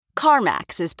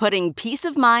CarMax is putting peace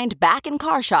of mind back in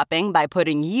car shopping by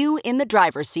putting you in the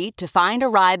driver's seat to find a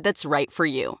ride that's right for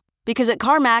you. Because at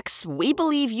CarMax, we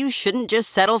believe you shouldn't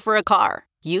just settle for a car.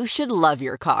 You should love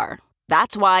your car.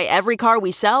 That's why every car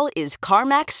we sell is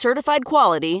CarMax certified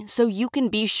quality, so you can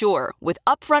be sure with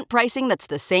upfront pricing that's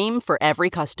the same for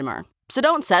every customer. So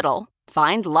don't settle.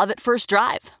 Find love at first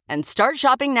drive and start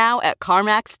shopping now at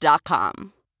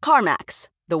CarMax.com. CarMax,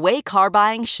 the way car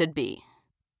buying should be.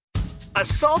 A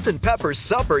salt and pepper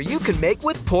supper you can make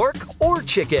with pork or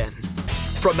chicken.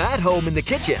 From at home in the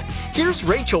kitchen, here's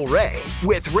Rachael Ray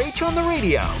with Rach on the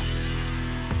Radio.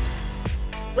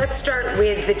 Let's start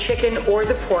with the chicken or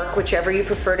the pork, whichever you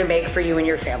prefer to make for you and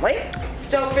your family.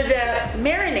 So for the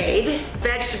marinade,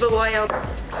 vegetable oil,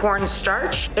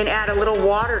 cornstarch, and add a little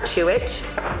water to it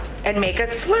and make a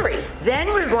slurry. Then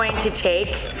we're going to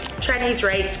take Chinese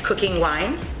rice cooking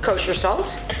wine, kosher salt,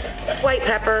 white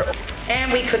pepper,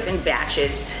 and we cook in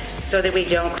batches so that we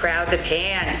don't crowd the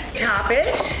pan. Top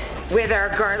it with our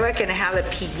garlic and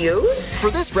jalapenos.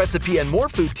 For this recipe and more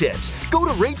food tips, go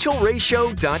to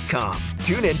RachelRayShow.com.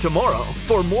 Tune in tomorrow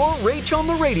for more Rach on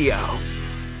the Radio.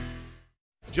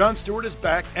 Jon Stewart is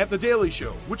back at The Daily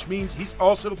Show, which means he's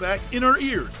also back in our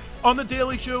ears on The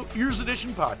Daily Show Ears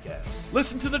Edition podcast.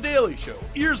 Listen to The Daily Show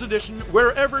Ears Edition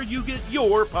wherever you get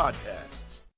your podcast.